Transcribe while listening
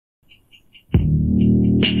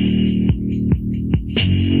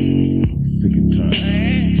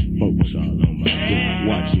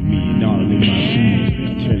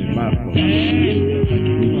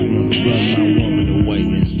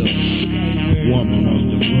mama wants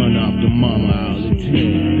to run off the mama all the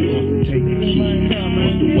time. Wants to take the key,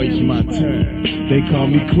 wants to waste my time. They call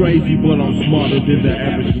me crazy, but I'm smarter than the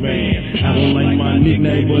average man. I don't like my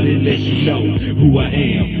nickname, but it lets you know who I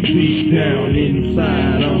am. Deep down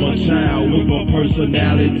inside, I'm a child with a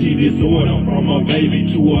personality disorder. From a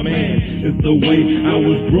baby to a man, it's the way I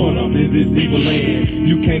was brought up in this evil land.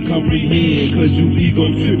 You can't comprehend, cause you ego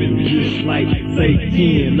tripping. Just like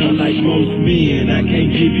Satan, unlike most men, I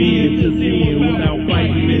can't give in to sin without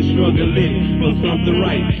fighting and struggling for something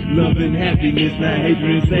right. Love and happiness, not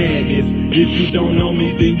hatred and sadness. If you don't know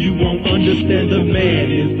me, then you won't understand the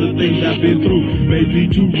madness. The things I've been through may be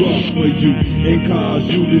too rough for you and cause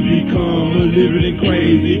you to become a living and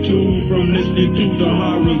crazy too. From listening to the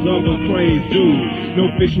horrors of a crazy dude. No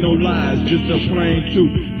fish, no lies, just a plain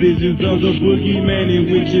truth. Visions of the boogeyman and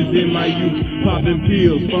witches in my youth. Popping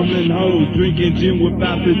pills, fumbling hoes, drinking gin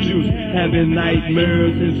without the juice. Having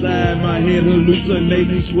nightmares inside my head,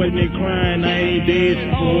 hallucinating, sweating and crying. I ain't dead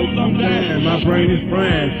for some time. My brain is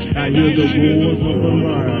frying. I hear the roars of the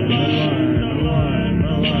lion.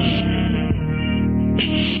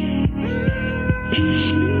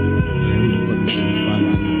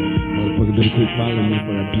 Motherfucker better quit following me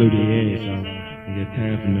before I blow their ass off. Ain't got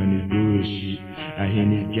time for none of this bullshit. Out here in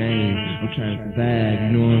this game, I'm trying to survive, you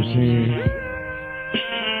know what I'm saying?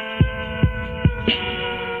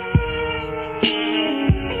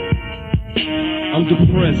 I'm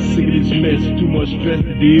depressed, sick of this mess, too much stress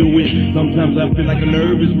to deal with. Sometimes I feel like a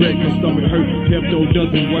nervous wreck, my stomach hurt, Pepto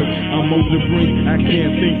doesn't work. I'm over the brink, I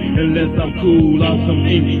can't think unless I'm cool off some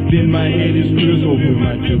ink. Then my head is clear, so when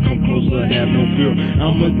my chill come closer, I have no fear.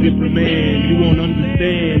 I'm a different man, you won't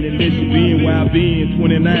understand unless you been where I've been.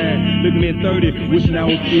 29, looking at 30, wishing I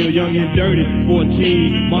was still young and dirty.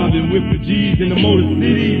 14, Marvin with the G's in the Motor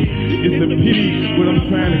City. It's a pity, but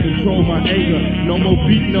I'm trying to control my anger. No more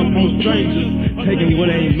beating up on strangers. Taking what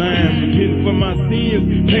ain't mine, repenting for my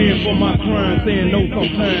sins, paying for my crimes, saying no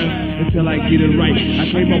sometimes until I get it right. I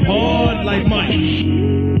claim up hard like Mike.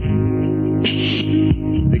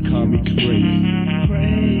 They call me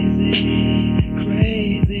crazy.